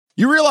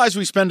You realize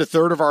we spend a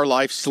third of our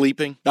life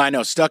sleeping? I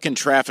know, stuck in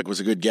traffic was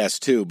a good guess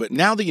too, but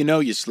now that you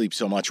know you sleep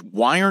so much,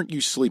 why aren't you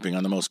sleeping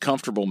on the most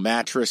comfortable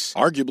mattress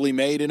arguably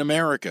made in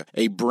America?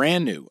 A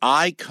brand new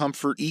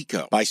iComfort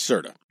Eco by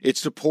Serta. It's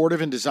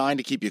supportive and designed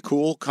to keep you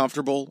cool,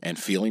 comfortable, and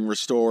feeling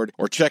restored.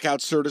 Or check out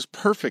Serta's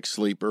Perfect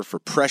Sleeper for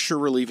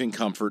pressure-relieving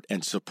comfort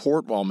and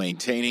support while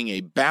maintaining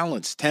a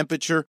balanced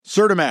temperature.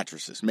 Serta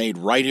mattresses, made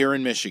right here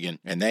in Michigan,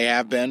 and they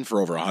have been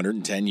for over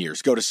 110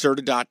 years. Go to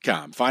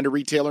Serta.com. Find a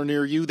retailer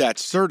near you.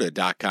 That's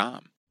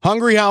Serta.com.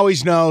 Hungry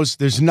Howie's knows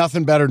there's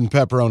nothing better than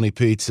pepperoni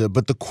pizza,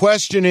 but the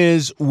question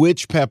is,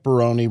 which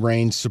pepperoni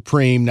reigns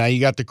supreme? Now,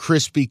 you got the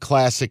crispy,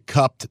 classic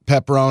cupped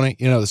pepperoni,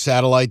 the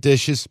satellite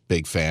dishes.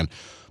 Big fan.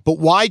 But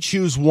why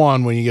choose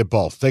one when you get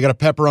both? They got a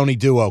pepperoni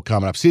duo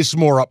coming up. See, this is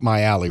more up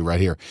my alley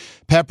right here.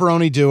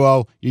 Pepperoni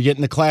duo, you're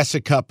getting the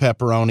classic cup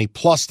pepperoni,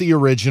 plus the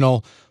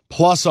original,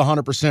 plus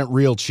 100%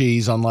 real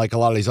cheese, unlike a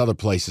lot of these other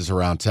places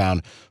around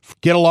town.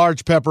 Get a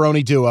large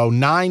pepperoni duo,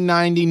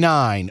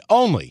 $9.99,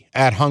 only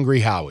at Hungry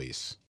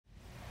Howie's.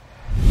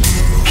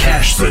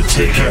 Cash the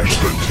Ticket,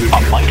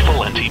 a Mike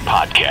Valenti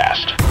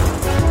podcast.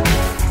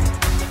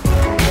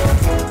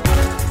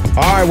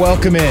 All right,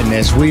 welcome in.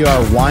 As we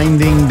are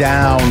winding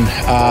down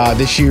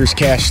this year's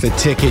Cash the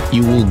Ticket,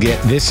 you will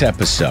get this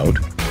episode,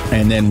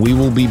 and then we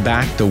will be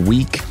back the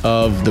week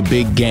of the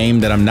big game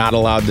that I'm not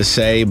allowed to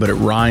say, but it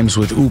rhymes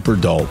with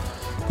Ooperdol.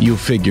 You'll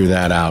figure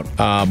that out.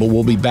 But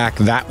we'll be back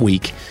that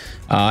week,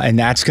 and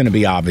that's going to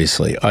be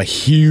obviously a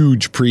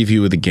huge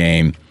preview of the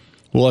game.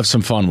 We'll have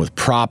some fun with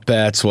prop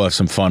bets. We'll have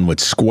some fun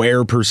with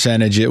square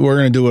percentage. We're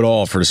going to do it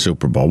all for the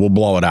Super Bowl. We'll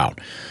blow it out.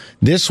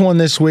 This one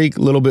this week, a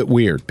little bit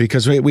weird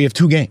because we have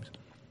two games.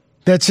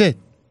 That's it.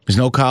 There's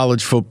no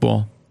college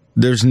football.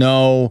 There's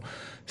no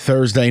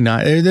Thursday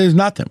night. There's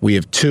nothing. We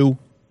have two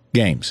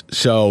games.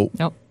 So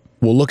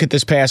We'll look at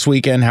this past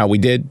weekend, how we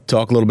did,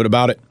 talk a little bit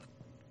about it,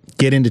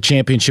 get into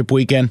championship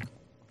weekend.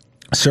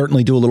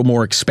 Certainly do a little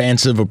more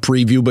expansive a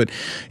preview, but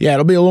yeah,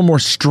 it'll be a little more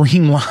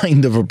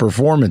streamlined of a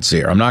performance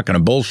here. I'm not going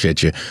to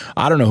bullshit you.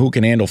 I don't know who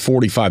can handle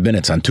 45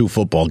 minutes on two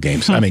football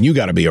games. I mean, you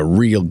got to be a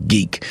real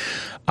geek.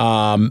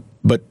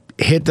 But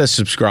hit the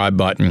subscribe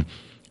button.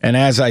 And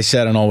as I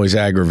said, and always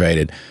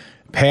aggravated,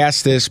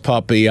 pass this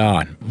puppy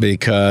on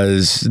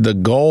because the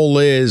goal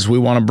is we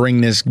want to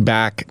bring this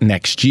back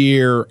next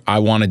year. I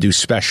want to do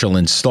special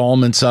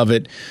installments of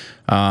it.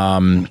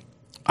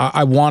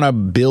 I want to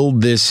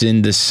build this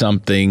into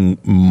something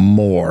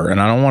more, and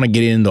I don't want to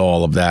get into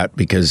all of that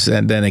because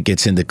then it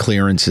gets into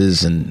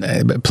clearances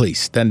and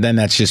please, then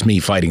that's just me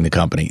fighting the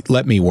company.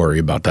 Let me worry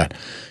about that.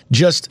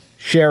 Just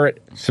share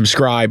it,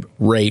 subscribe,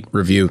 rate,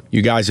 review.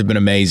 You guys have been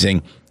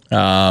amazing.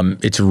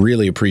 It's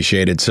really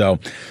appreciated. So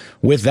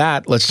with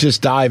that, let's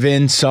just dive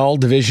in. Sol,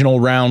 divisional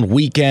round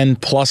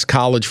weekend plus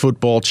college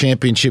football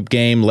championship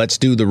game. Let's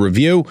do the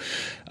review.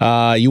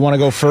 You want to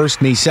go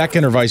first, me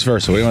second, or vice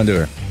versa? What do you want to do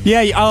here?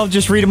 Yeah, I'll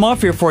just read them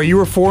off here for you. You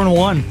were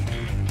 4-1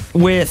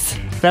 with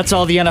that's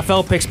all the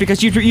NFL picks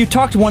because you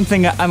talked one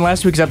thing on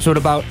last week's episode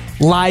about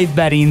live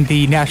betting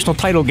the national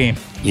title game.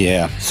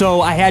 Yeah.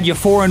 So I had you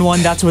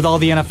 4-1. That's with all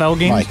the NFL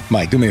games.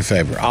 Mike, do me a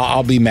favor.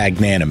 I'll be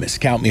magnanimous.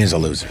 Count me as a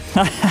loser.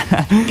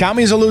 Count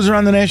me as a loser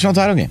on the national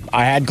title game.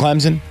 I had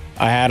Clemson.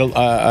 I had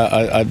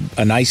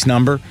a nice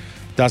number.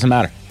 Doesn't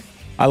matter.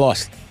 I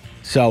lost.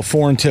 So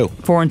 4-2.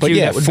 4-2. But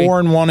yeah,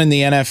 4-1 in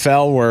the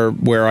NFL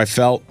where I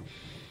felt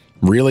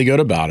really good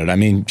about it. I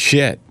mean,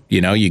 shit.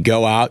 You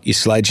go out, you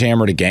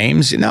sledgehammer to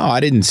games. No, I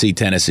didn't see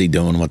Tennessee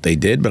doing what they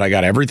did, but I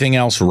got everything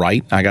else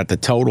right. I got the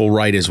total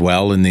right as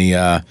well in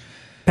the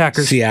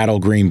Packers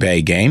Seattle-Green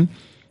Bay game.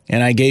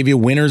 And I gave you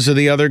winners of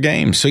the other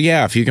games. So,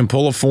 yeah, if you can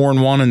pull a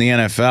 4-1 in the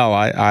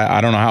NFL,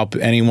 I don't know how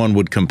anyone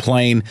would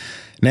complain.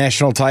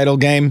 National title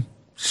game,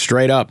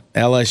 straight up,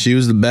 LSU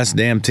is the best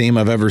damn team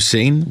I've ever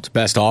seen. It's the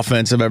best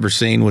offense I've ever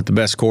seen with the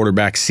best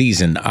quarterback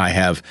season I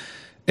have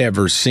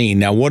ever seen.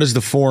 Now, what does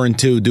the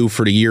 4-2 do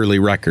for the yearly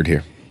record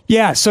here?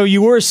 Yeah, so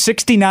you were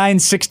 69,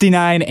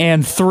 69,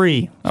 and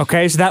 3.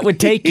 Okay, so that would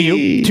take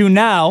you to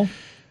now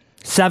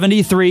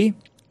 73,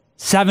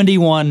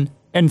 71,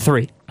 and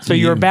 3. So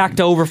you're back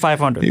to over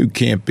 500. You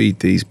can't beat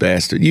these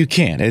bastards. You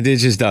can't. It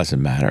just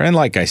doesn't matter. And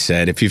like I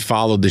said, if you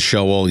followed the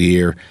show all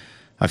year,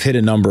 I've hit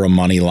a number of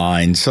money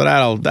lines, so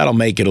that'll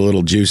make it a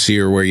little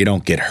juicier where you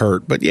don't get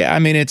hurt. But yeah, I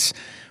mean,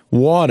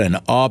 what an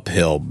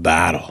uphill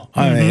battle.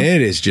 I mean,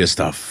 it is just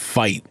a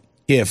fight.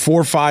 Yeah,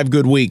 4 or 5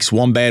 good weeks,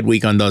 one bad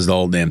week undoes the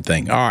whole damn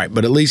thing. All right,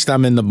 but at least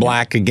I'm in the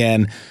black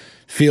again.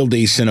 Feel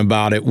decent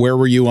about it. Where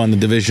were you on the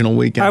divisional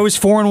weekend? I was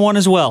 4-1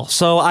 as well.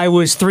 So I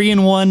was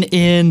 3-1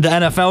 in the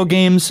NFL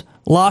games,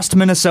 lost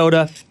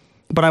Minnesota,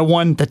 but I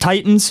won the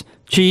Titans,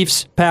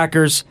 Chiefs,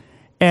 Packers,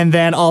 and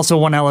then also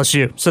won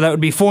LSU. So that would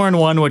be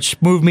 4-1,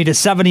 which moved me to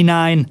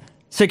 79,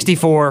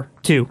 64,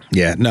 2.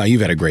 Yeah, no,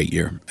 you've had a great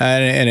year.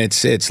 And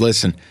it's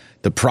listen,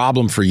 the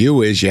problem for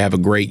you is you have a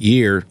great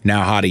year.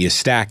 Now, how do you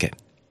stack it?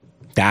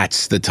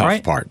 That's the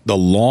tough part. The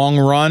long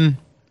run,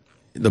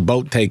 the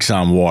boat takes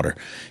on water.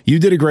 You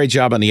did a great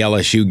job on the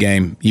LSU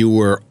game. You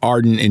were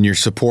ardent in your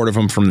support of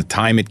them from the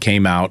time it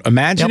came out.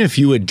 Imagine if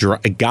you had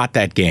got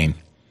that game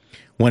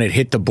when it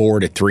hit the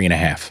board at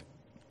 3.5.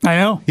 I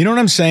know. You know what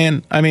I'm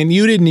saying? I mean,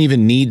 you didn't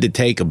even need to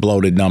take a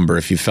bloated number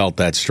if you felt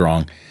that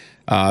strong.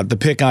 The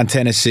pick on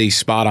Tennessee,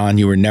 spot on.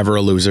 You were never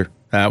a loser.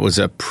 That was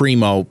a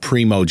primo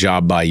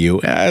job by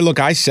you. Look,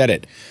 I said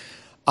it.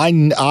 I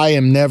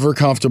am never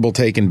comfortable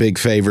taking big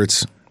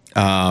favorites.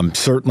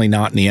 Certainly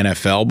not in the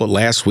NFL. But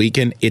last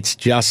weekend, it's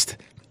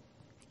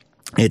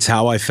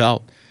how I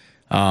felt.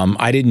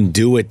 I didn't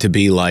do it to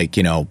be like,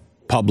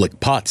 public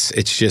putts.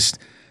 It's just,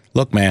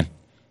 look, man,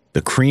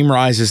 the cream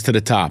rises to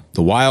the top.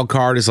 The wild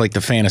card is like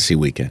the fantasy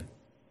weekend.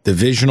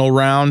 Divisional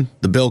round,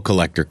 the bill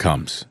collector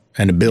comes,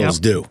 and the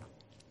Bills do.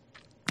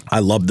 I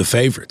love the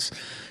favorites,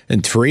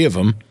 and 3 of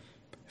them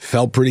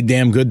felt pretty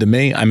damn good to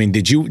me. I mean,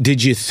 did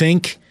you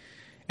think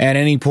at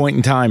any point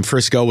in time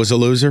Frisco was a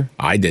loser?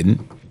 I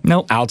didn't.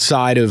 Nope.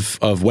 Outside of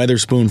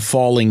Weatherspoon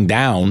falling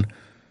down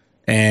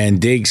and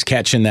Diggs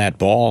catching that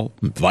ball,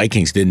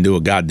 Vikings didn't do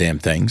a goddamn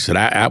thing, so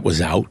that was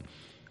out.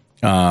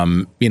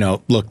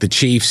 Look, the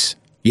Chiefs,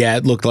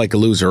 it looked like a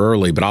loser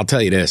early, but I'll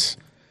tell you this.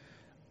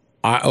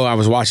 I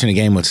was watching a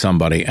game with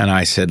somebody, and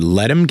I said,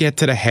 let him get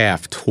to the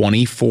half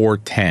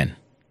 24-10.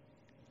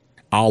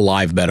 I'll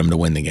live bet them to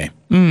win the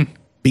game.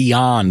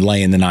 Beyond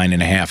laying the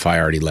 9.5 I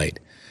already laid.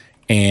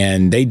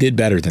 And they did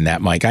better than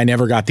that, Mike. I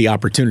never got the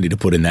opportunity to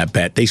put in that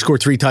bet. They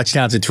scored 3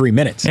 touchdowns in 3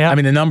 minutes. Yeah. I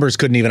mean, the numbers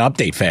couldn't even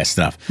update fast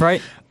enough.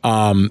 Right.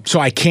 So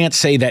I can't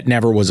say that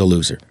never was a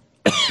loser.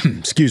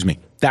 Excuse me.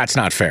 That's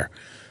not fair.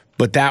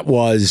 But that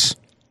was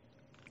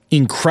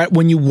incredible.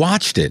 When you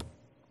watched it,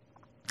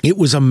 it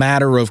was a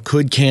matter of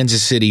could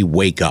Kansas City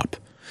wake up?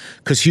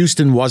 Because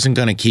Houston wasn't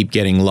going to keep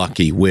getting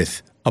lucky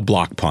with a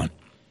block punt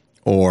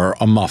or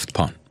a muffed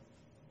punt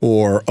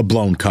or a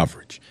blown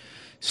coverage.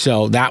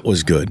 So that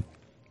was good.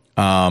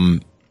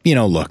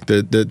 Look,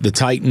 the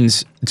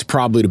Titans, it's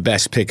probably the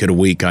best pick of the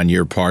week on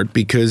your part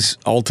because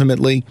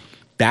ultimately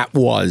that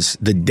was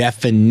the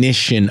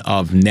definition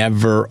of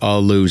never a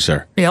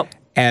loser. Yep.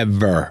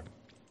 Ever.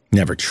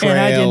 Never trailed.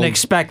 And I didn't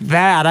expect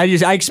that. I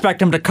expect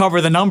them to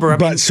cover the number.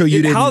 So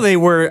you didn't. How they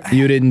were.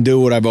 You didn't do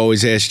what I've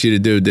always asked you to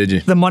do, did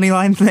you? The money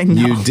line thing.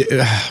 No. You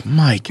did,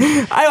 Mike.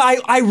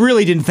 I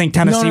really didn't think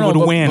Tennessee would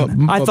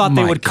win. I thought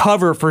they would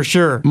cover for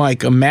sure.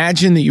 Mike,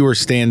 imagine that you were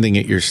standing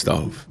at your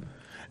stove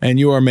and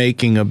you are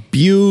making a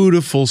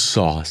beautiful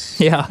sauce.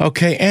 Yeah.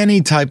 Okay,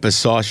 any type of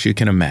sauce you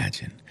can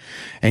imagine,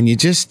 and you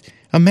just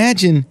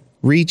imagine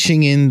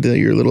reaching into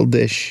your little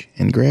dish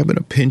and grabbing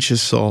a pinch of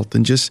salt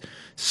and just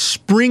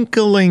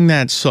sprinkling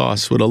that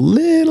sauce with a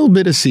little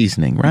bit of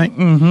seasoning, right?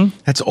 Mm-hmm.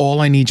 That's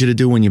all I need you to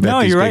do when you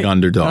bet these big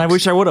underdogs. And I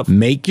wish I would have.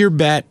 Make your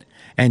bet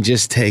and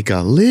just take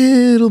a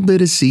little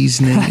bit of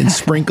seasoning and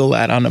sprinkle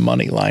that on the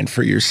money line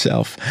for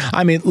yourself.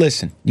 I mean,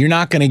 listen, you're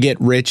not going to get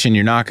rich and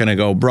you're not going to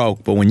go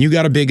broke, but when you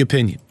got a big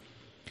opinion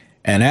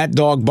and that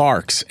dog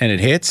barks and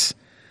it hits,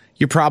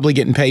 you're probably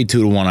getting paid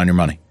 2-1 on your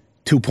money,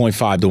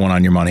 2.5-1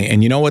 on your money.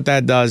 And you know what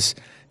that does?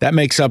 That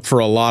makes up for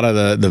a lot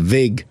of the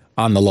vig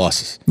on the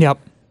losses. Yep.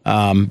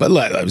 But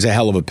it was a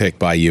hell of a pick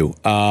by you.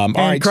 And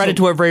all right, credit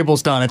to what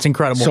Vrabel's done. It's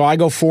incredible. So I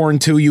go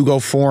 4-2, you go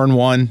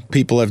 4-1.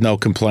 People have no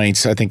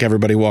complaints. I think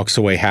everybody walks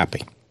away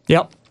happy.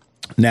 Yep.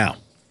 Now,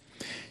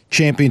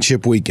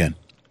 championship weekend.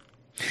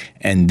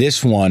 And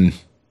this one,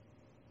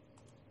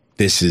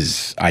 this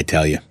is, I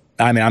tell you,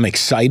 I mean, I'm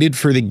excited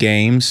for the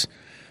games,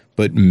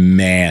 but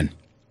man,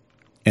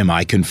 am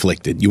I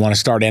conflicted. You want to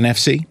start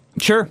NFC?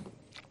 Sure.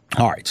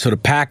 All right, so the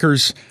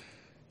Packers,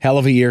 hell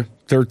of a year,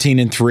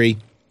 13-3.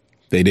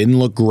 They didn't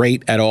look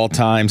great at all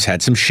times,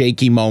 had some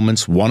shaky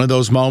moments. One of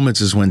those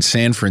moments is when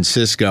San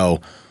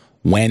Francisco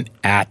went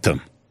at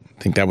them. I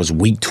think that was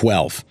week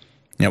 12.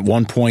 At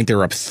one point, they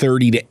were up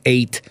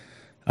 30-8.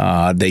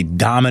 They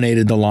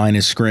dominated the line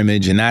of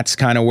scrimmage, and that's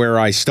kind of where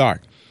I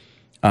start.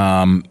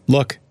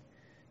 Look,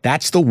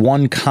 that's the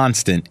one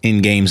constant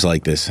in games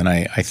like this, and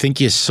I think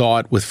you saw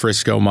it with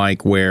Frisco,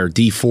 Mike, where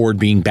Dee Ford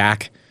being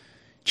back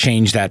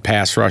changed that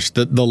pass rush.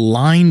 The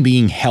line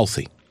being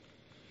healthy.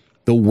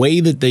 The way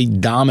that they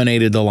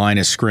dominated the line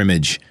of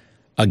scrimmage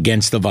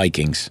against the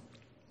Vikings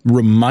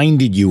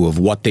reminded you of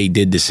what they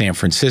did to San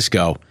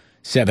Francisco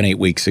 7-8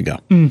 weeks ago.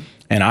 And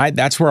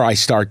that's where I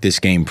start this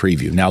game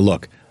preview. Now,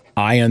 look,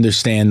 I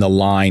understand the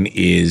line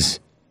is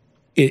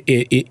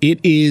it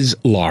is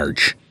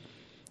large.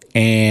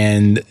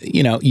 And,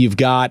 you've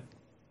got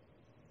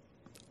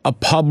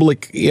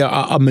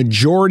a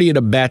majority of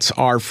the bets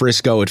are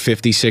Frisco at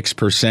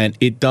 56%.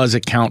 It does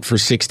account for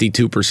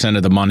 62%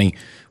 of the money,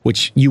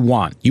 which you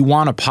want. You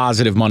want a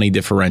positive money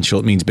differential.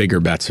 It means bigger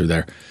bets are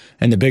there.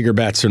 And the bigger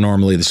bets are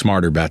normally the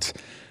smarter bets.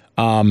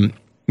 The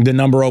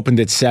number opened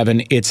at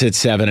 7. It's at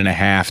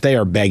 7.5. They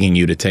are begging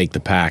you to take the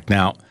Pack.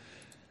 Now,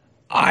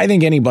 I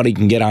think anybody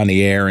can get on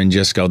the air and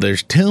just go,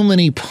 there's too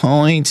many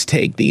points,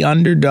 take the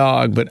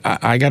underdog. But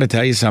I got to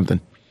tell you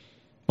something.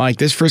 Mike,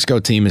 this Frisco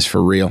team is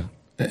for real.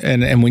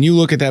 And when you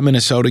look at that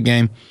Minnesota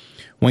game,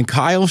 when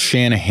Kyle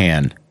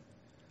Shanahan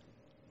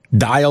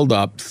dialed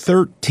up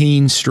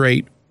 13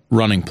 straight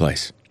running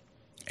plays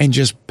and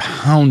just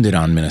pounded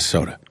on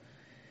Minnesota,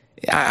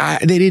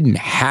 they didn't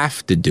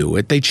have to do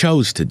it. They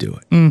chose to do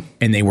it,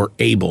 and they were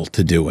able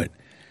to do it.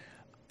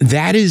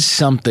 that is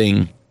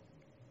something.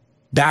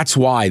 That's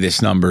why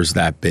this number is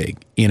that big.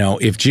 You know,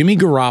 if Jimmy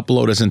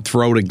Garoppolo doesn't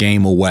throw the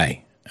game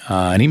away,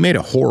 and he made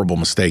a horrible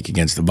mistake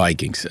against the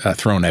Vikings,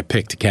 throwing that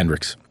pick to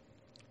Kendricks.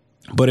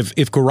 But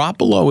if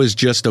Garoppolo is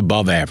just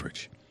above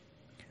average,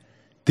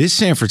 this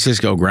San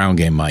Francisco ground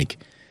game, Mike,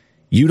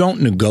 you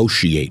don't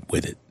negotiate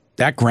with it.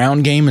 That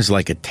ground game is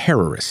like a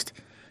terrorist.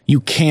 You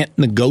can't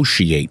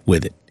negotiate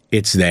with it.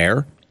 It's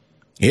there,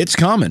 it's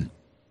coming,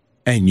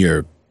 and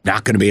you're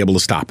not going to be able to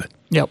stop it.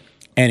 Yep.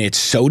 And it's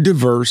so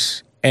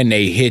diverse, and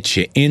they hit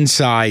you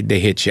inside, they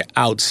hit you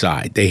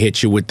outside, they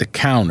hit you with the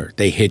counter,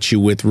 they hit you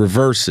with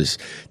reverses,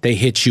 they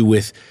hit you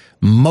with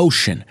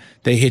motion,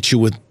 they hit you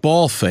with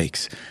ball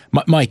fakes.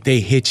 Mike, they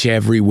hit you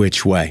every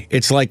which way.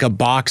 It's like a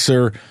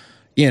boxer,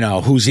 you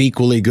know, who's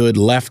equally good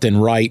left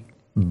and right,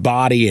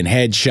 body and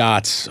head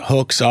shots,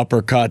 hooks,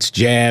 uppercuts,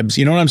 jabs.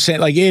 You know what I'm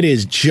saying? Like, it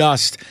is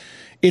just,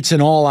 it's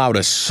an all-out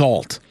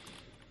assault.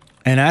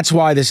 And that's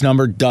why this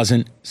number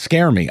doesn't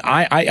scare me.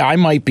 I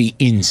might be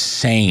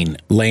insane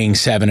laying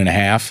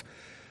 7.5.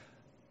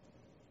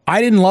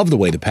 I didn't love the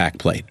way the Pack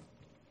played.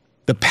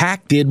 The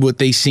Pack did what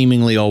they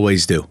seemingly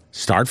always do.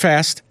 Start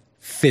fast,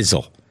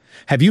 fizzle.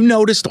 Have you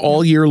noticed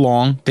all year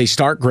long they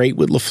start great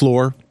with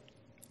LaFleur,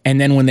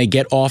 and then when they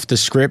get off the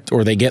script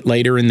or they get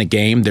later in the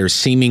game, there's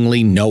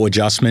seemingly no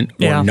adjustment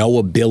or no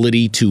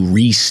ability to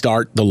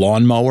restart the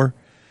lawnmower?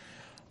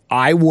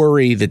 I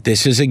worry that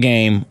this is a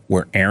game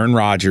where Aaron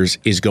Rodgers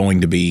is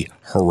going to be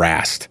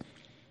harassed,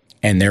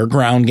 and their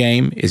ground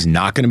game is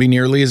not going to be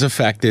nearly as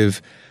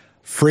effective.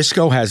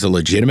 Frisco has a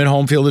legitimate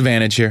home field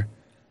advantage here.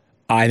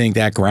 I think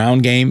that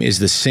ground game is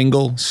the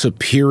single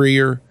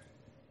superior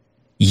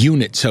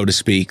unit, so to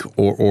speak,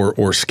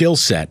 or skill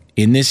set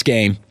in this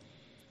game.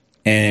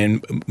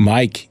 And,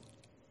 Mike,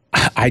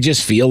 I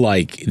just feel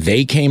like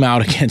they came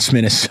out against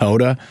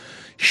Minnesota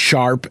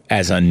sharp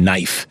as a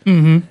knife,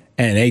 and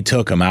they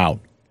took them out.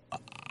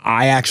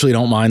 I actually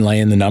don't mind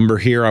laying the number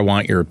here. I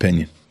want your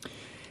opinion.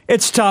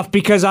 It's tough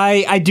because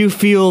I do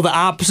feel the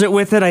opposite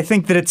with it. I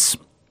think that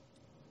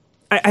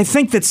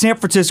San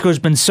Francisco has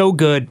been so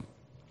good,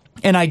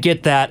 and I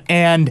get that.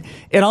 And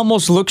it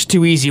almost looks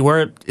too easy,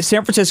 where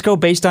San Francisco,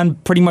 based on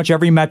pretty much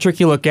every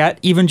metric you look at,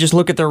 even just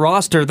look at their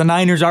roster, the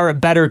Niners are a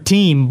better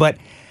team. But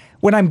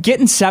when I'm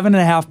getting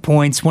 7.5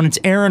 points, when it's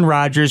Aaron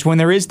Rodgers, when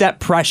there is that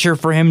pressure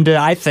for him to,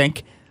 I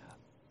think,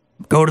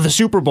 go to the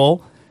Super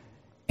Bowl,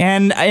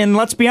 and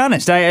let's be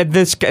honest,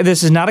 this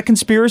is not a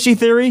conspiracy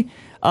theory.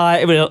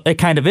 It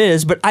kind of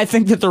is, but I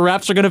think that the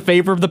refs are going to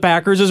favor the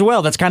Packers as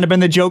well. That's kind of been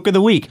the joke of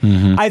the week.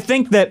 I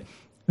think that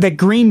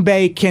Green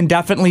Bay can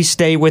definitely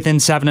stay within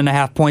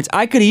 7.5 points.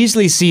 I could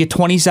easily see a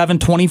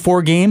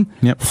 27-24 game,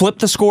 flip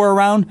the score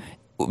around,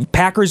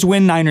 Packers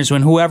win, Niners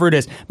win, whoever it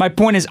is. My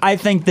point is, I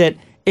think that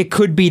it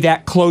could be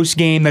that close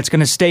game that's going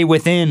to stay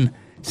within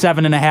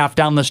 7.5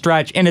 down the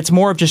stretch, and it's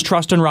more of just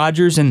trusting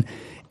Rodgers and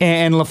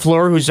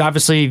LaFleur, who's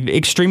obviously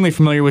extremely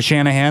familiar with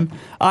Shanahan.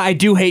 I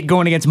do hate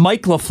going against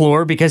Mike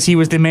LaFleur because he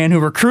was the man who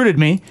recruited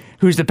me,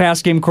 who's the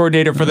pass game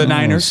coordinator for the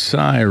Niners.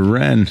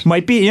 Siren.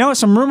 Might be,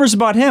 some rumors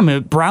about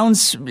him.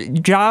 Brown's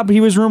job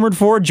he was rumored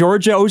for,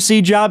 Georgia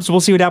OC jobs. We'll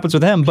see what happens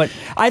with him. But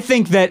I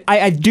think that,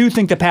 I do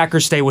think the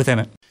Packers stay within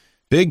it.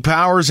 Big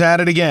Power's at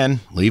it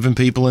again, leaving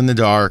people in the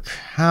dark.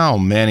 How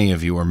many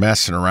of you are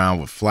messing around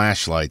with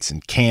flashlights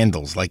and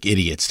candles like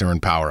idiots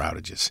during power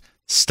outages?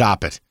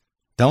 Stop it.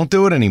 Don't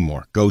do it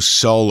anymore. Go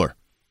solar.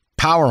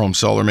 Power Home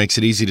Solar makes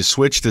it easy to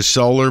switch to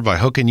solar by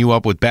hooking you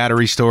up with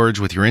battery storage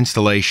with your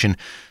installation,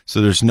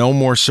 so there's no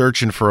more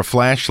searching for a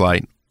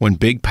flashlight when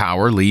Big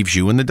Power leaves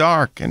you in the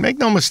dark. And make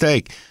no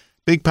mistake,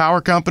 Big Power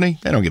Company,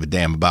 they don't give a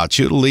damn about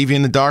you. It'll leave you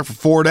in the dark for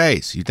 4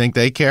 days. You think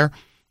they care?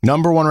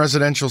 Number one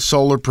residential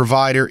solar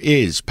provider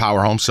is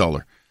Power Home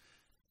Solar.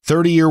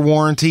 30-year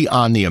warranty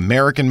on the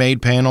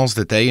American-made panels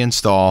that they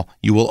install.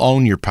 You will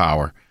own your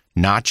power,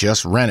 not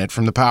just rent it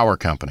from the power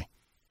company.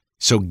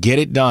 So get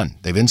it done.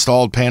 They've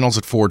installed panels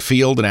at Ford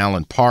Field and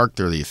Allen Park.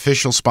 They're the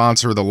official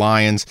sponsor of the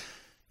Lions.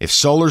 If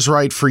solar's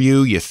right for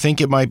you, you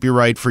think it might be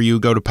right for you,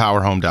 go to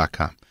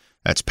powerhome.com.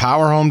 That's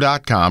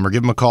powerhome.com, or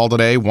give them a call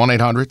today,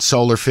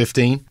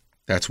 1-800-SOLAR-15.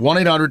 That's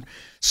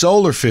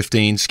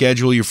 1-800-SOLAR-15.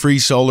 Schedule your free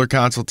solar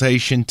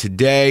consultation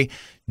today.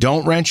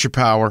 Don't rent your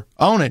power.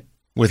 Own it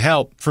with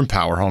help from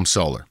Power Home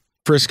Solar.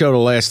 Frisco, the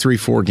last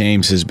 3-4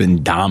 games, has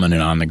been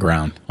dominant on the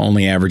ground,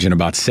 only averaging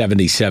about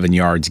 77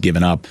 yards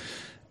given up.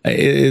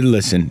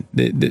 Listen,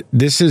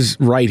 this is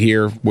right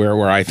here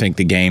where I think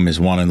the game is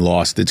won and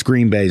lost. It's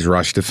Green Bay's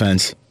rush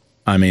defense.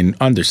 I mean,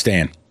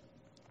 understand.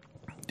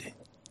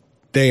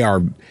 They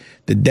are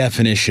the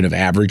definition of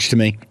average to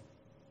me.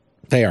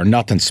 They are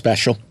nothing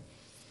special.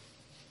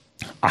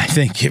 I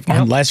think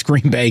unless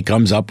Green Bay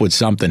comes up with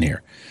something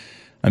here,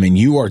 I mean,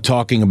 you are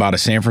talking about a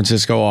San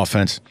Francisco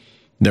offense.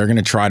 They're going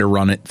to try to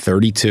run it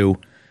 32,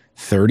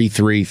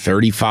 33,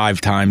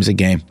 35 times a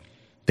game.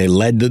 They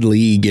led the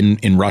league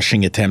in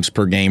rushing attempts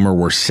per game, or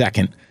were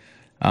second.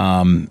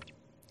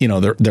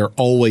 They're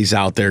always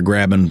out there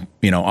grabbing,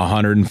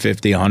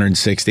 150,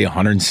 160,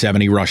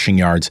 170 rushing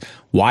yards.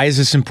 Why is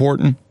this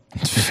important?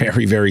 It's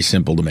very, very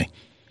simple to me.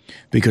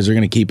 because they're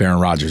going to keep Aaron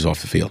Rodgers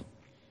off the field.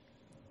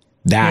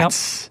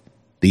 That's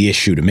the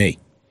issue to me.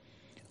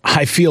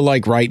 I feel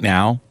like right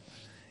now,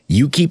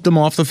 you keep them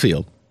off the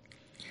field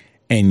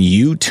and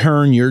you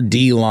turn your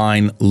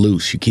D-line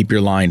loose. You keep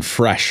your line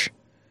fresh.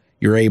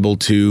 You're able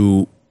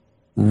to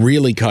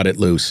really cut it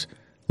loose.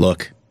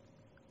 Look,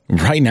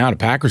 right now the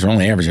Packers are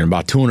only averaging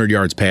about 200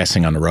 yards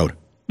passing on the road.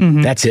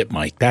 That's it,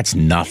 Mike. That's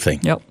nothing.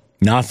 Yep.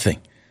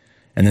 Nothing.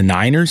 And the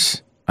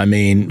Niners, I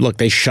mean, look,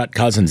 they shut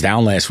Cousins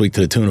down last week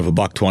to the tune of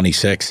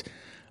 $126.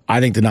 I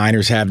think the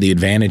Niners have the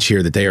advantage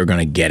here that they are going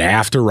to get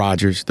after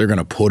Rodgers. They're going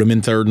to put him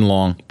in 3rd and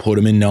long, put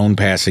him in known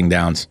passing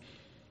downs.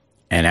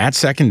 And that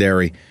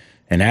secondary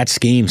and that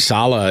scheme,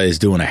 Saleh is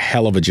doing a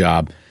hell of a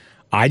job.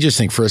 I just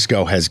think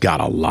Frisco has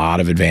got a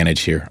lot of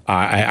advantage here.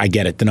 I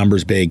get it. The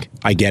number's big.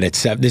 I get it.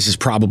 This is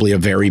probably a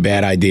very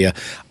bad idea.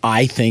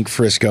 I think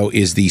Frisco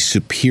is the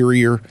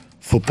superior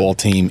football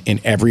team in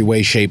every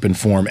way, shape, and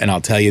form. And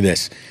I'll tell you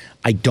this.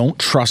 I don't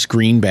trust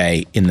Green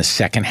Bay in the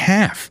second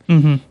half.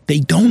 They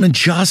don't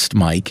adjust,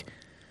 Mike.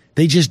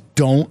 They just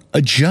don't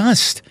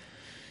adjust.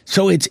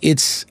 So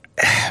it's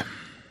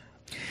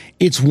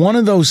one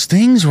of those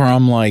things where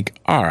I'm like,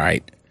 all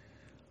right,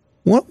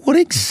 what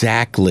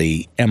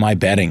exactly am I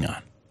betting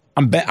on?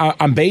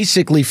 I'm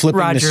basically flipping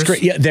Rodgers. the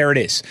script. Yeah, there it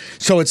is.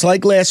 So it's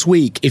like last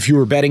week. If you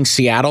were betting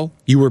Seattle,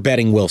 you were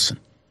betting Wilson.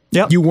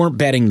 Yep. You weren't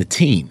betting the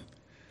team.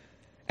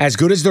 As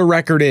good as their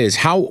record is,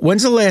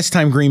 when's the last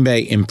time Green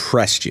Bay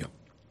impressed you?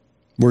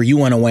 Where you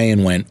went away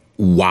and went,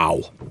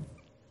 wow.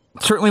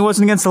 Certainly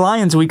wasn't against the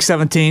Lions week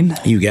 17.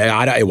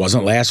 It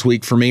wasn't last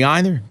week for me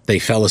either. They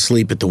fell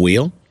asleep at the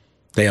wheel.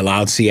 They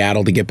allowed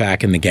Seattle to get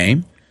back in the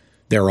game.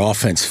 Their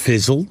offense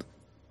fizzled.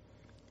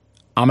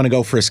 I'm going to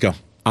go Frisco.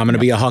 I'm going to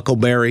be a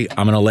Huckleberry.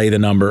 I'm going to lay the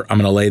number. I'm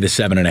going to lay the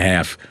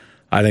 7.5.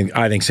 I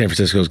think San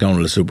Francisco is going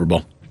to the Super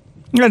Bowl.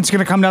 It's going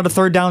to come down to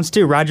 3rd downs,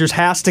 too. Rodgers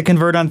has to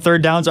convert on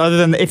 3rd downs. Other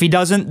than if he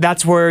doesn't,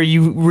 that's where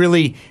you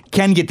really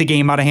can get the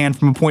game out of hand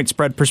from a point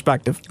spread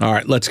perspective. All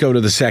right, let's go to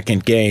the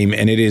second game,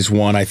 and it is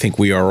one I think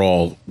we are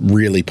all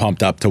really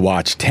pumped up to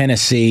watch.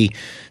 Tennessee,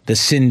 the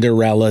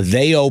Cinderella,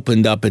 they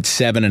opened up at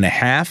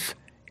 7.5.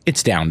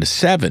 It's down to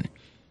 7.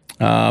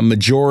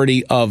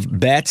 Majority of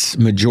bets,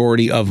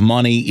 majority of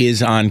money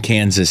is on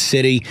Kansas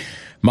City.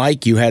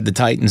 Mike, you had the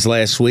Titans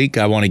last week.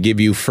 I want to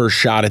give you first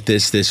shot at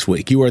this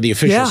week. You are the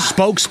official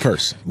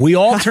spokesperson. We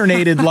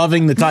alternated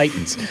loving the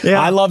Titans. Yeah.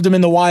 I loved them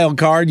in the wild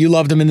card. You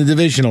loved them in the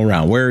divisional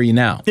round. Where are you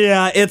now?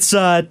 Yeah,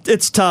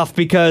 it's tough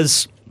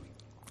because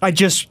I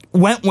just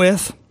went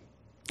with,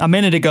 a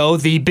minute ago,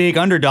 the big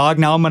underdog.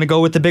 Now I'm going to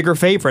go with the bigger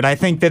favorite. I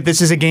think that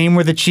this is a game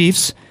where the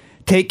Chiefs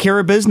take care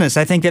of business.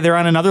 I think that they're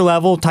on another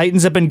level.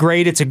 Titans have been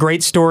great. It's a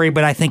great story,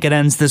 but I think it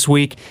ends this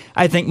week.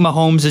 I think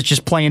Mahomes is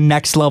just playing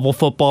next level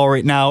football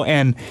right now,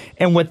 and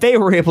what they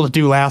were able to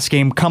do last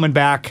game, coming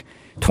back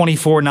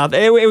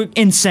 24-0,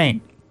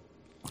 insane.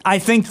 I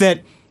think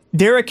that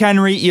Derrick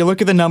Henry, you look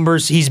at the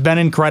numbers, he's been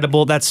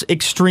incredible. That's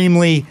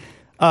extremely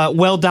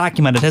well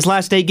documented. His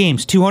last 8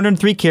 games,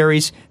 203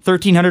 carries,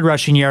 1,300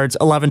 rushing yards,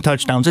 11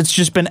 touchdowns. It's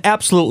just been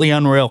absolutely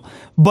unreal.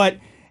 But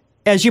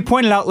as you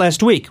pointed out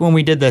last week when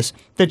we did this,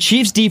 the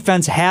Chiefs'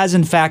 defense has,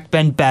 in fact,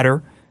 been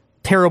better.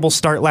 Terrible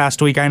start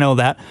last week, I know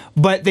that.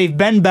 But they've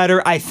been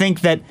better. I think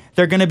that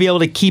they're going to be able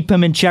to keep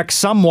him in check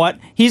somewhat.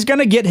 He's going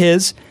to get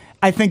his.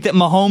 I think that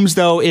Mahomes,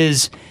 though,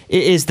 is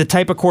the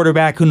type of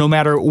quarterback who, no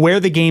matter where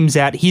the game's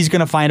at, he's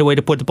going to find a way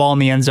to put the ball in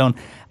the end zone.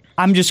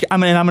 I'm going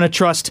to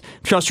trust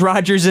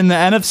Rodgers in the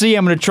NFC.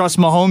 I'm going to trust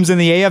Mahomes in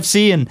the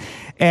AFC,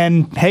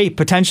 and hey,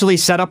 potentially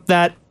set up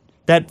that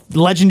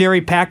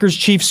legendary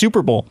Packers-Chiefs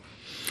Super Bowl.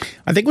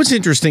 I think what's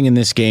interesting in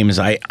this game is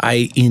I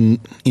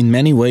in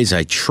many ways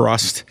I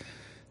trust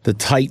the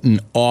Titan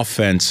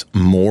offense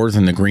more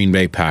than the Green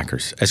Bay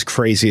Packers, as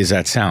crazy as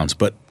that sounds.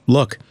 But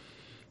look,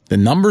 the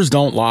numbers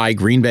don't lie.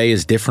 Green Bay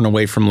is different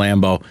away from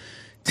Lambeau.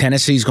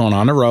 Tennessee's gone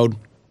on the road.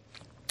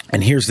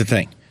 And here's the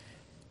thing.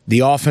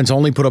 The offense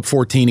only put up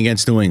 14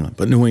 against New England,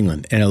 but New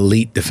England, an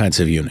elite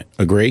defensive unit.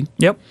 Agree?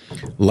 Yep.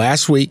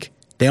 Last week,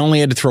 they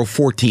only had to throw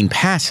 14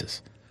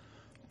 passes,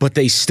 but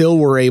they still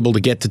were able to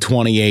get to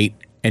 28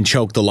 and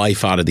choke the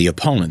life out of the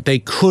opponent. They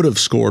could have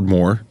scored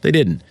more. They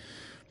didn't.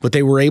 But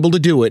they were able to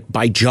do it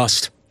by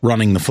just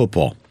running the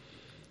football.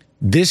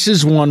 This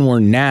is one where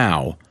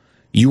now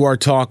you are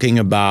talking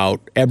about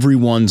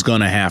everyone's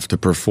going to have to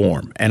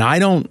perform. And I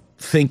don't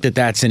think that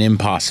that's an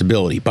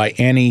impossibility by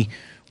any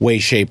way,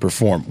 shape, or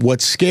form.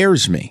 What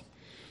scares me,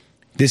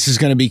 this is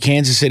going to be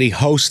Kansas City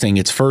hosting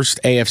its first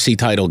AFC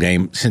title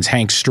game since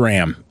Hank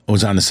Stram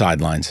was on the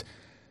sidelines.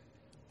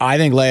 I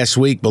think last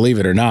week, believe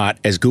it or not,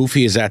 as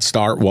goofy as that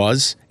start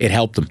was, it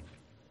helped them.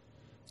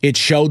 It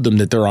showed them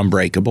that they're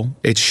unbreakable.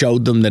 It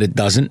showed them that it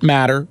doesn't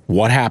matter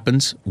what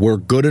happens. We're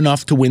good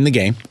enough to win the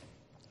game.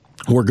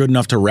 We're good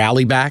enough to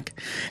rally back.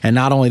 And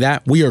not only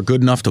that, we are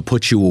good enough to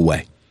put you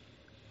away.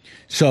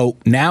 So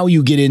now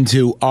you get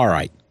into, all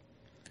right,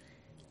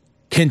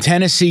 can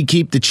Tennessee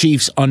keep the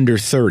Chiefs under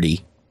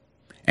 30?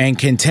 And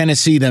can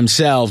Tennessee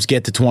themselves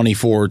get to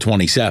 24 or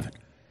 27?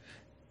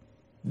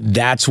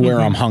 That's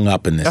where I'm hung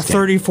up in this A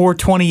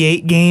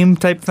 34-28 game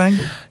type thing?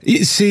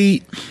 You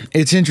see,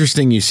 it's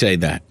interesting you say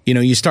that.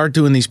 You start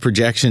doing these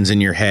projections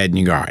in your head and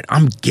you go, all right,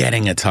 I'm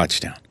getting a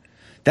touchdown.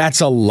 That's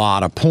a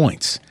lot of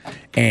points.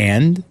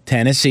 And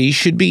Tennessee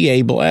should be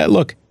able,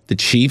 look, the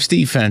Chiefs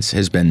defense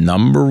has been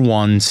number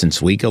 1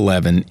 since week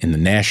 11 in the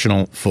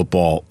National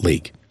Football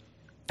League.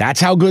 That's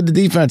how good the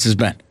defense has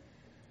been.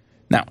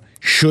 Now,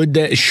 should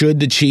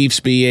the Chiefs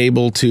be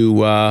able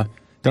to, they're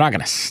not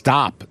going to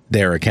stop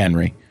Derrick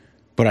Henry,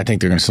 but I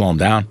think they're going to slow him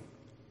down.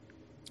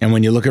 And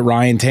when you look at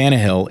Ryan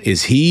Tannehill,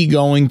 is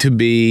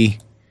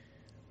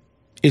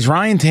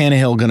Ryan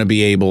Tannehill going to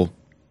be able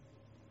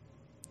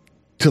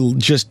to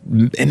just,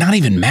 and not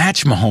even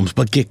match Mahomes,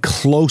 but get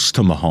close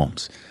to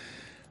Mahomes?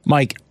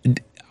 Mike,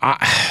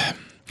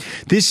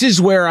 this is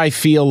where I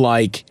feel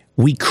like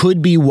we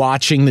could be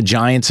watching the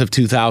Giants of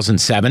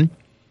 2007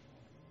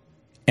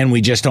 and we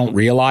just don't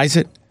realize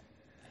it.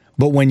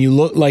 But when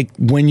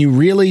you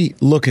really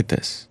look at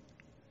this,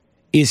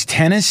 is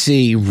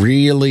Tennessee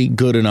really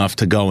good enough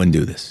to go and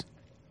do this?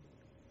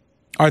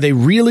 Are they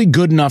really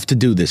good enough to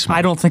do this, Mike?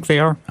 I don't think they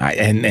are.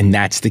 And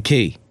that's the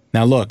key.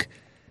 Now, look,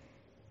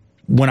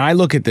 when I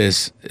look at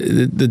this,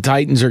 the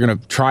Titans are going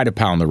to try to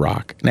pound the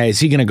rock. Now, is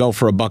he going to go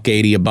for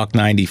 $180,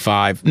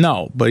 $195?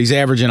 No, but he's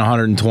averaging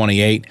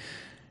 128.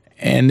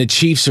 And the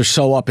Chiefs are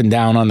so up and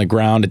down on the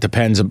ground. It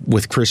depends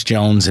with Chris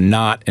Jones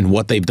and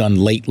what they've done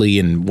lately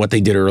and what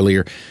they did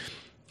earlier.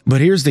 But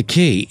here's the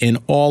key in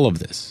all of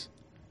this.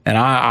 And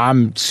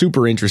I'm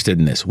super interested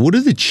in this. What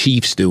do the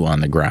Chiefs do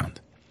on the ground?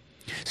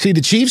 See,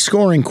 the Chiefs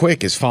scoring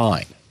quick is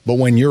fine. But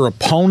when your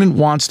opponent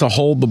wants to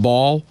hold the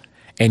ball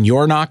and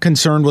you're not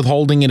concerned with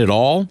holding it at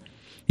all,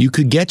 you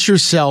could get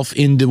yourself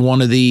into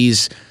one of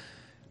these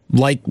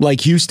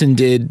like Houston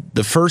did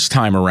the first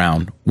time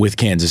around with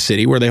Kansas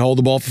City, where they hold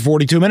the ball for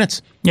 42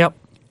 minutes. Yep.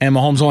 And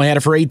Mahomes only had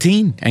it for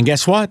 18. And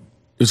guess what?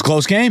 It was a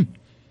close game.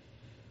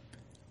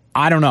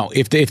 I don't know.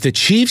 If the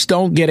Chiefs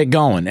don't get it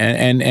going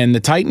and the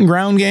Titan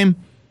ground game,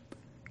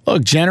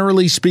 look,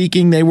 generally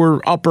speaking, they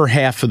were upper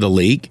half of the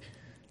league,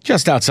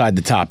 just outside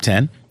the top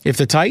 10. If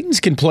the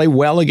Titans can play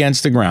well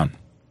against the ground,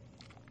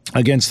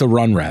 against the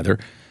run rather,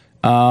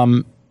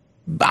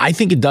 I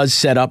think it does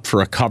set up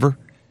for a cover.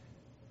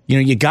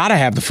 You got to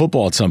have the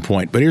football at some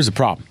point, but here's the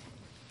problem.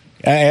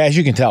 As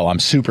you can tell, I'm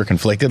super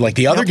conflicted. Like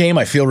the other game,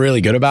 I feel really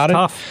good about it.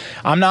 Tough.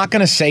 I'm not going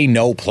to say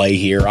no play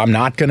here. I'm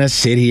not going to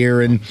sit here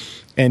and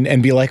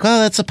be like, well,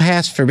 that's a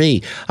pass for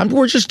me.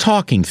 We're just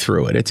talking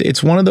through it.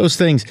 It's one of those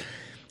things.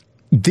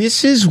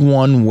 This is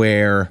one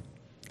where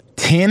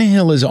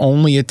Tannehill has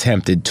only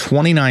attempted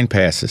 29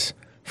 passes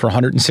for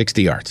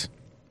 160 yards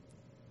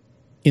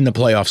in the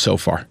playoffs so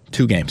far.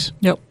 2 games.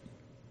 Yep.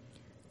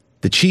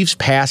 The Chiefs'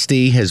 pass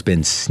D has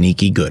been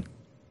sneaky good.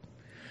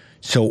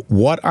 So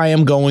what I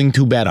am going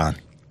to bet on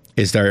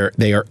is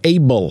they are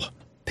able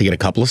to get a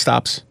couple of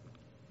stops,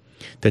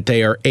 that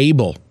they are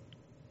able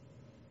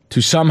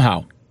to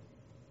somehow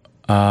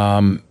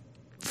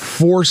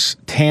force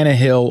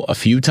Tannehill a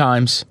few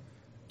times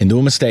into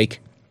a mistake.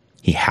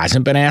 He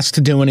hasn't been asked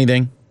to do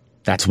anything.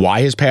 That's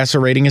why his passer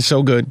rating is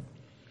so good.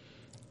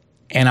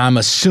 And I'm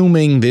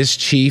assuming this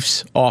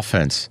Chiefs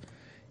offense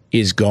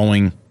is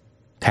going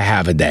to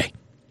have a day.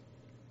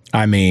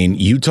 I mean,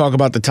 you talk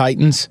about the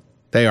Titans.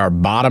 They are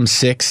bottom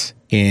 6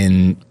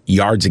 in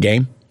yards a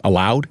game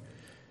allowed,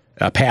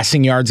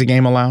 passing yards a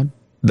game allowed.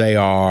 They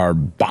are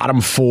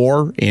bottom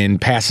 4 in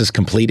passes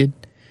completed.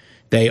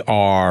 They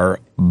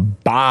are,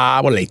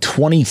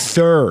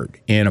 23rd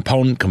in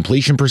opponent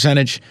completion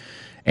percentage.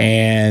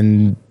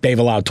 And they've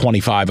allowed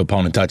 25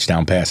 opponent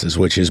touchdown passes,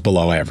 which is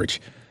below average.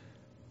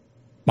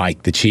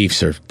 Mike, the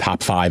Chiefs are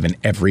top 5 in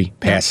every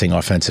passing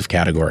offensive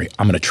category.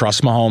 I'm going to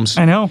trust Mahomes.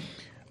 I know.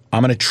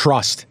 I'm going to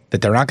trust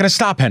that they're not going to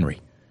stop Henry,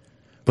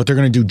 but they're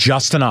going to do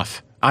just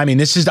enough. I mean,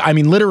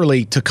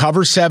 literally to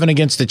cover 7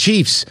 against the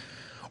Chiefs,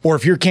 or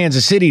if you're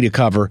Kansas City to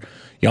cover,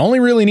 you only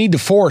really need to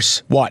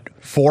force,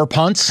 4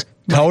 punts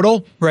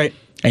total? Right.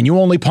 And you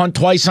only punt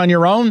twice on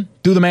your own?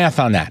 Do the math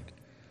on that.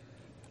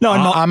 No,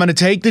 I'm going to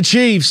take the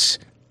Chiefs,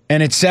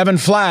 and it's 7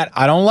 flat.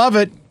 I don't love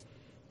it,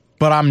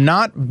 but I'm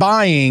not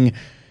buying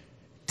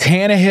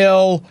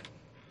Tannehill,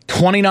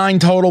 29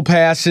 total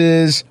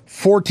passes,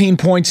 14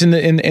 points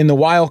in the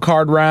wild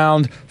card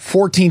round,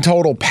 14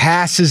 total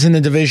passes in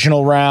the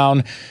divisional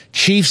round.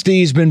 Chiefs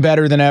D's been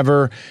better than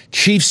ever.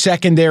 Chiefs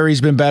secondary's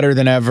been better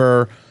than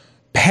ever.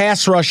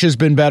 Pass rush has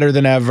been better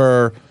than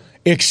ever.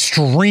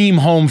 Extreme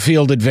home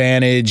field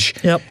advantage.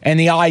 Yep. And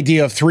the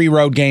idea of 3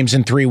 road games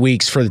in 3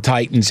 weeks for the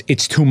Titans,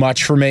 it's too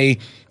much for me.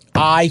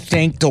 I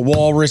think the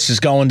Walrus is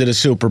going to the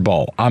Super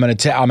Bowl. I'm going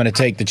to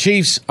take the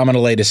Chiefs. I'm going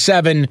to lay to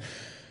 7.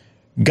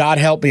 God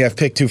help me, I've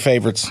picked 2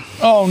 favorites.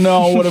 Oh,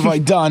 no, what have I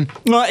done?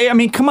 Well, I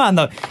mean, come on,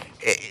 though.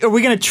 Are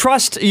we going to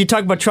trust, you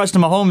talk about trusting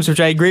Mahomes, which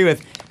I agree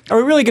with. Are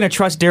we really going to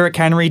trust Derrick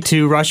Henry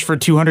to rush for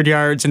 200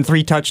 yards and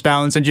 3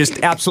 touchdowns and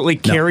just absolutely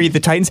carry the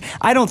Titans?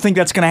 I don't think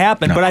that's going to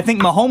happen, but I think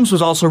Mahomes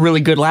was also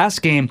really good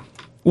last game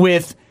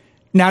with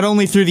not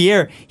only through the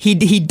air.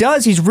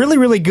 He's really,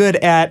 really good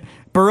at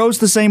Burrow's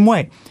the same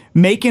way,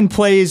 making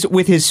plays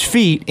with his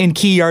feet in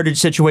key yardage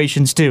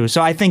situations too.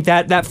 So I think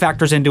that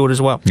factors into it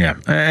as well. Yeah,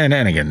 and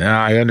again,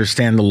 I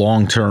understand the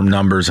long-term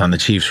numbers on the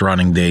Chiefs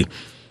running D.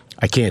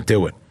 I can't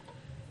do it.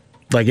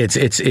 Like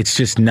it's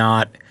just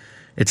not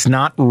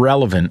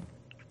relevant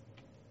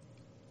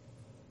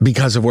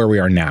because of where we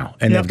are now,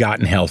 and they've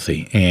gotten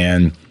healthy,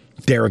 and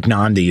Derek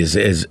Nandi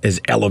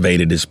is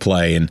elevated his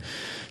play. And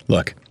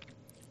look,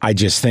 I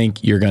just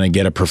think you're going to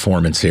get a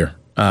performance here.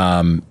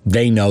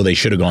 They know they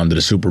should have gone to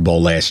the Super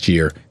Bowl last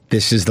year.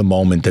 This is the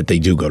moment that they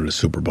do go to the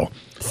Super Bowl.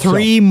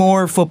 3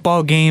 more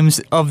football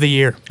games of the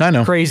year. I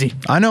know. Crazy.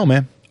 I know,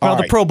 man. Well,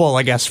 the Pro Bowl,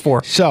 I guess,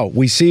 4. So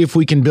we see if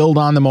we can build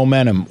on the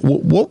momentum.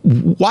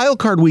 Wild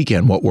card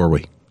weekend, what were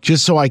we?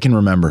 Just so I can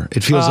remember.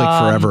 It feels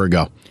like forever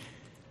ago.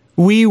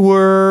 We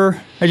were,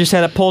 I just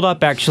had it pulled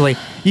up, actually.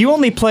 You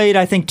only played,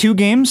 I think, 2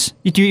 games.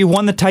 You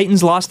won the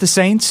Titans, lost the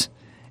Saints,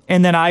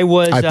 and then I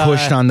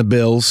pushed on the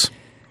Bills.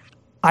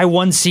 I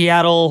won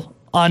Seattle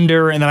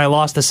under, and then I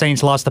lost the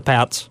Saints, lost the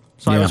Pats.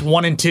 So I was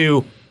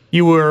 1-2.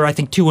 You were, I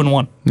think,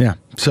 2-1. Yeah.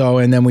 So,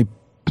 and then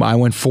I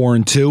went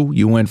 4-2.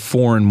 You went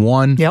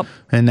 4-1. Yep.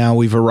 And now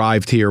we've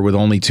arrived here with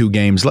only 2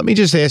 games. Let me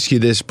just ask you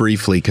this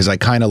briefly, because I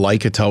kind of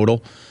like a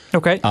total.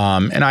 Okay.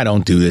 And I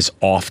don't do this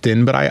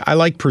often, but I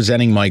like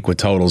presenting Mike with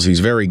totals. He's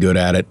very good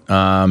at it.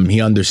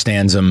 He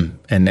understands them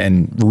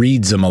and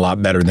reads them a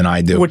lot better than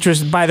I do. Which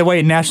was, by the way,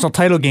 a national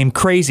title game.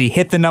 Crazy.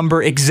 Hit the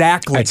number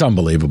exactly. It's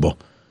unbelievable.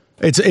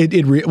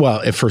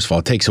 Well, first of all,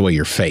 it takes away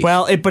your faith.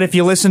 Well, but if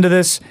you listen to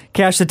this,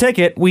 Cash the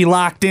Ticket, we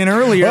locked in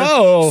earlier,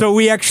 so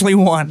we actually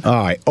won.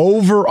 All right,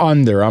 over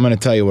under. I'm going to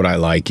tell you what I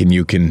like, and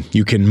you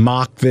can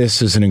mock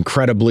this as an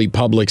incredibly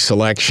public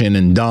selection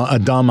and a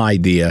dumb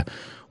idea.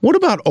 What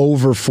about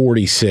over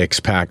 46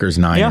 Packers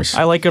Niners?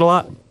 Yeah, I like it a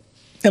lot.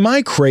 Am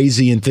I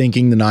crazy in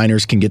thinking the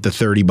Niners can get to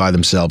 30 by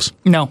themselves?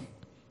 No,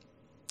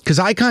 because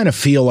I kind of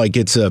feel like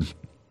it's a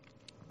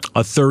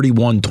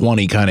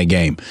 31-20 kind of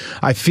game.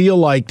 I feel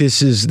like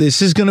this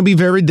is going to be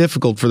very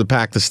difficult for the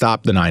Pack to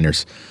stop the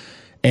Niners.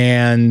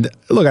 And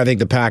look, I think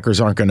the Packers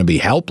aren't going to be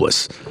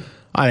helpless.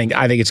 I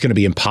think it's going to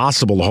be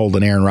impossible to hold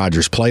an Aaron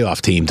Rodgers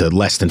playoff team to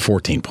less than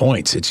 14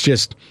 points. It's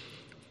just,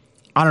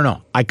 I don't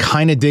know. I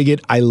kind of dig it.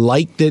 I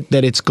liked it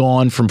that it's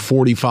gone from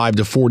 45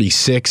 to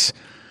 46.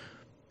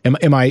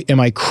 Am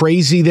I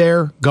crazy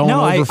there going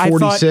over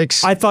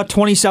 46? I thought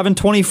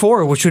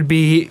 27-24, which would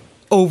be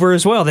over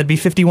as well. That'd be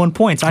 51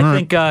 points. I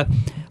think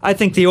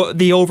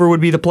the over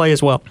would be the play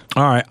as well.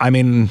 All right. I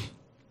mean,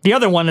 the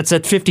other one that's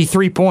at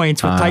 53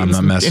 points with Titans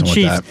and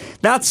Chiefs.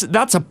 That's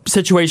a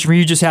situation where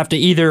you just have to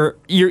either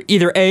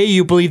A,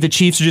 you believe the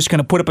Chiefs are just going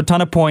to put up a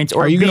ton of points,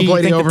 or B, you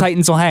think the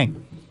Titans will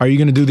hang. Are you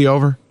going to do the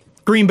over?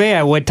 Green Bay,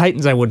 I would.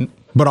 Titans, I wouldn't.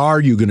 But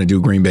are you going to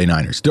do Green Bay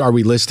Niners? Are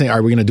we listening?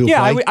 Are we going to do a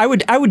play? Yeah,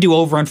 I would do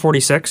over on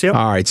 46. Yep.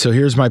 All right. So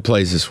here's my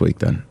plays this week.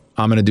 Then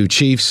I'm going to do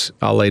Chiefs.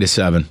 I'll lay to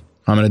 7.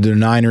 I'm going to do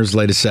Niners,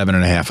 lay to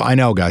 7.5. I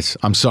know, guys.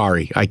 I'm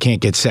sorry. I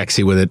can't get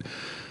sexy with it.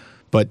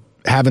 But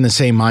having the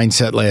same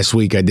mindset last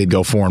week, I did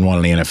go 4-1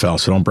 in the NFL,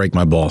 so don't break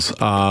my balls.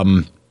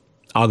 I'll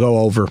go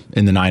over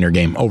in the Niner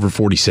game, over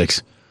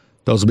 46.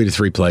 Those will be the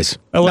 3 plays.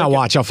 Now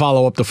watch. I'll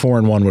follow up the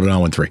 4-1 with an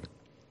 0-3.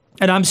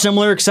 And I'm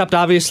similar, except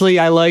obviously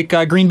I like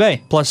Green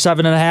Bay, plus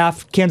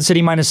 7.5, Kansas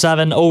City minus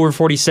 7, over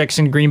 46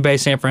 in Green Bay,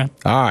 San Fran.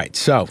 All right,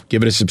 so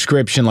give it a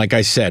subscription. Like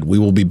I said, we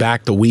will be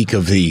back the week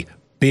of the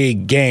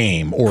big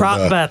game. Or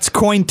prop bets,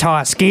 coin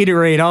toss,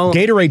 Gatorade.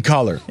 Gatorade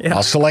color. Yeah.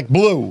 I'll select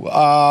blue.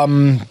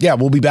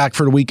 We'll be back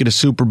for the week of the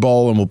Super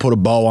Bowl, and we'll put a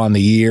bow on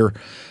the year.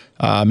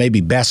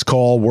 Maybe best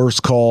call,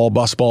 worst call,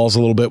 bus balls a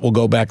little bit. We'll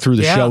go back through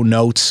the show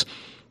notes.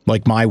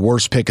 Like my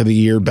worst pick of the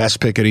year, best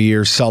pick of the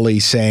year,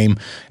 Sully, same.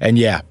 And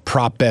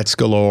prop bets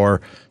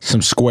galore,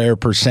 some square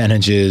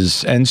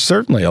percentages, and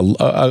certainly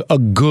a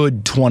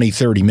good 20,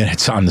 30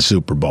 minutes on the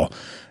Super Bowl.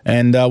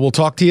 And we'll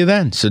talk to you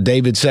then. So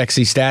David,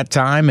 Sexy Stat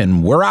Time,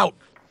 and we're out.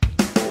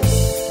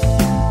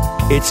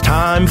 It's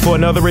time for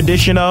another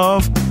edition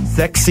of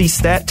Sexy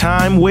Stat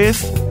Time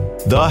with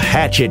the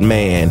Hatchet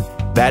Man.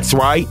 That's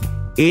right.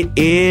 It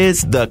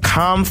is the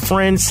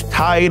Conference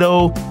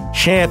Title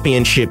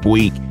Championship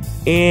week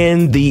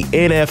in the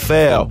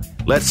NFL.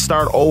 Let's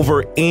start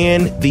over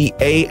in the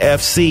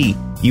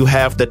AFC. You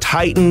have the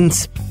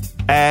Titans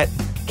at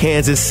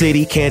Kansas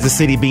City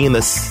being the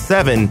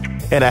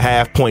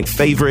 7.5 point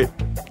favorite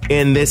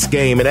in this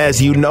game. And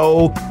as you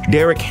know,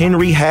 Derrick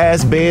Henry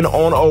has been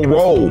on a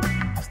roll,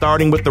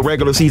 starting with the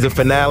regular season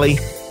finale,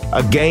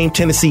 a game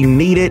Tennessee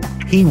needed.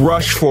 He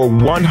rushed for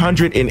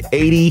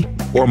 180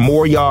 or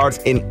more yards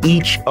in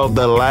each of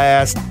the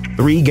last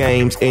 3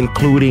 games,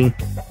 including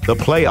the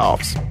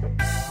playoffs.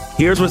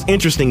 Here's what's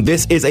interesting.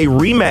 This is a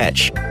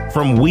rematch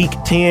from Week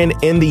 10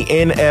 in the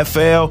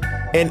NFL.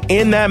 And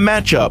in that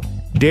matchup,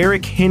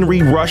 Derrick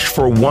Henry rushed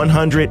for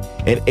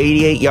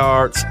 188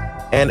 yards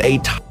and a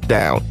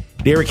touchdown.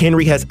 Derrick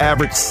Henry has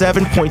averaged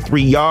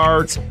 7.3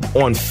 yards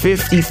on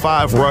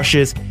 55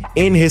 rushes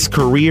in his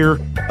career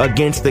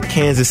against the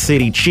Kansas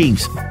City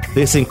Chiefs.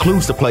 This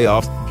includes the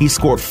playoffs. He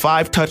scored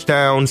 5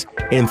 touchdowns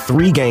in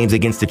 3 games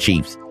against the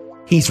Chiefs.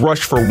 He's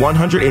rushed for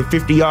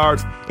 150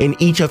 yards in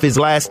each of his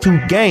last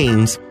 2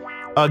 games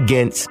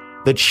against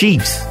the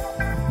Chiefs.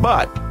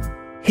 But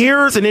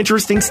here's an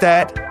interesting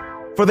stat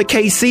for the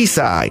KC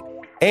side.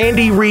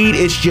 Andy Reid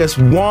is just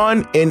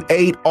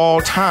 1-8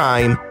 all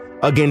time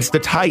against the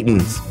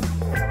Titans.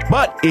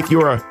 But if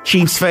you're a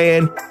Chiefs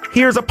fan,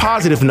 here's a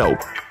positive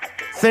note.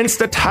 Since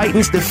the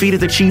Titans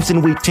defeated the Chiefs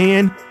in Week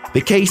 10,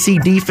 the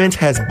KC defense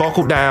has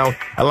buckled down,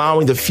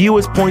 allowing the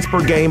fewest points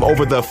per game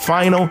over the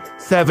final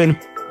 7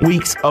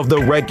 weeks of the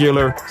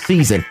regular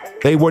season.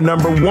 They were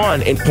number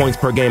 1 in points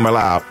per game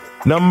allowed,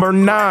 number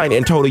 9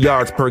 in total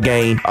yards per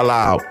game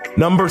allowed,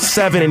 number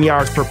 7 in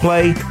yards per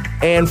play,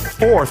 and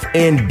 4th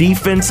in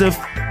defensive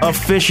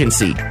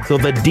efficiency. So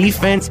the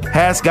defense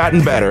has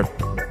gotten better.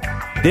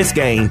 This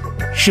game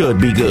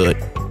should be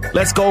good.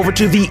 Let's go over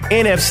to the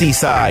NFC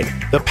side.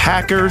 The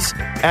Packers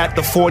at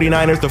the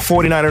 49ers. The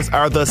 49ers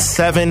are the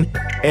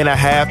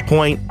 7.5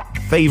 point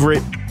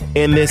favorite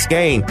in this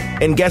game.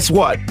 And guess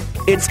what?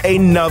 It's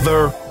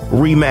another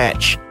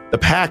rematch. The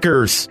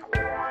Packers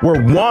were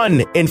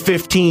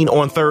 1-15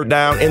 on third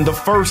down in the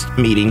first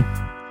meeting.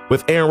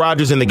 With Aaron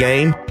Rodgers in the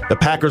game, the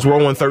Packers were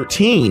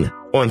 0-13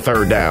 on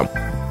third down.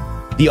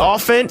 The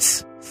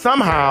offense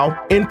somehow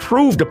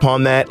improved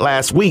upon that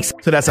last week.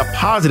 So that's a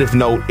positive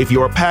note if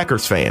you're a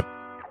Packers fan.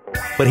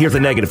 But here's a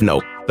negative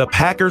note. The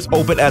Packers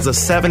opened as a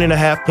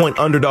 7.5 point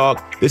underdog.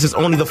 This is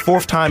only the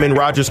 4th time in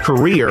Rodgers'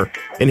 career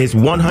in his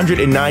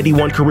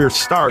 191 career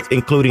starts,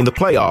 including the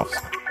playoffs.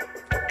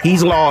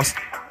 He's lost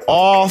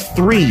all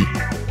 3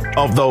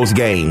 of those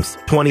games.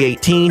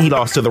 2018, he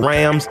lost to the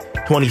Rams.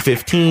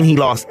 2015, he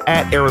lost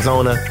at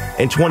Arizona.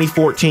 In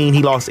 2014,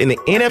 he lost in the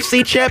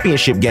NFC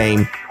Championship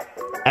game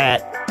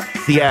at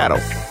Seattle.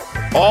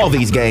 All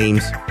these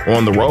games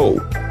on the road.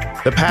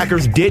 The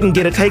Packers didn't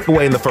get a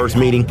takeaway in the first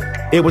meeting.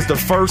 It was the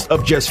first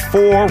of just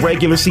 4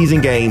 regular season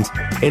games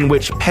in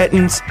which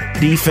Pettine's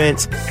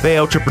defense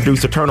failed to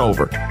produce a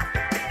turnover.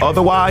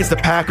 Otherwise, the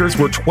Packers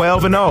were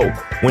 12-0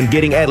 when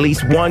getting at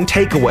least 1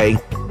 takeaway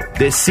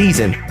this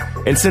season.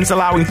 And since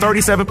allowing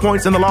 37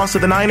 points in the loss to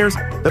the Niners,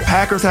 the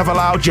Packers have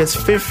allowed just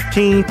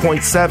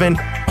 15.7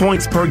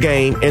 points per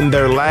game in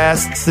their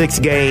last 6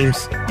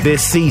 games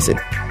this season.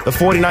 The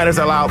 49ers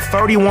allowed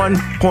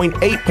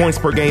 31.8 points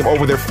per game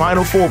over their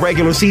final 4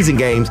 regular season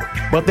games,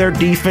 but their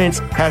defense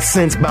has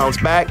since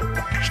bounced back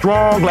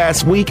strong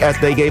last week as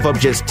they gave up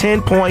just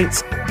 10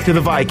 points to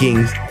the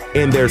Vikings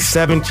in their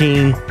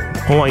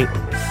 17-point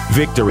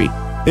victory.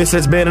 This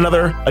has been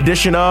another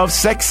edition of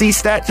Sexy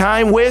Stat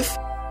Time with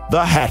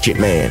the Hatchet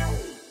Man.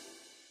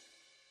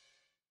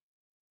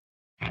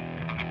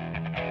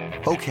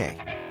 Okay,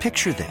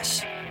 picture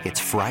this. It's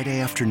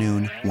Friday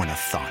afternoon when a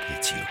thought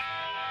hits you.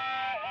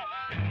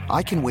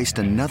 I can waste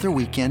another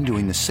weekend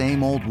doing the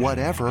same old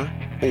whatever,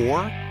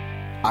 or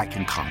I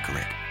can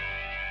conquer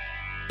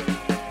it.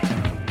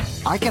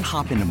 I can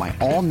hop into my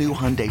all-new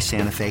Hyundai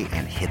Santa Fe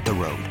and hit the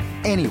road.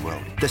 Any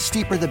road. The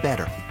steeper, the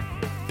better.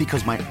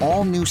 Because my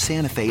all-new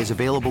Santa Fe is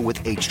available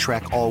with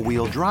H-Track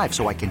all-wheel drive,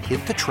 so I can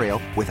hit the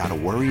trail without a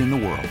worry in the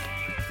world.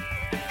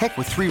 Heck,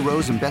 with 3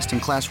 rows and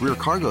best-in-class rear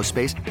cargo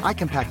space, I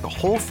can pack the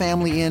whole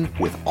family in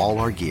with all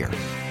our gear.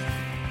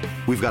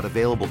 We've got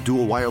available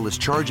dual wireless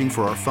charging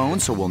for our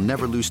phones, so we'll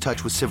never lose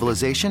touch with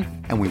civilization,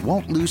 and we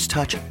won't lose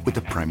touch with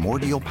the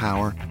primordial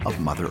power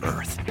of Mother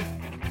Earth.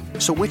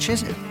 So which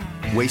is it?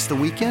 Waste the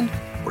weekend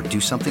or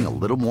do something a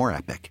little more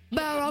epic?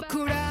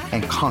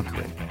 And conquer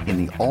it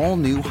in the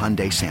all-new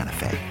Hyundai Santa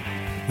Fe.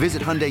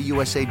 Visit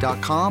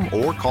HyundaiUSA.com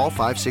or call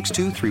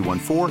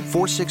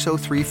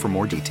 562-314-4603 for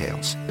more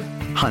details.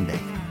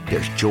 Hyundai,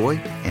 there's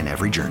joy in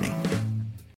every journey.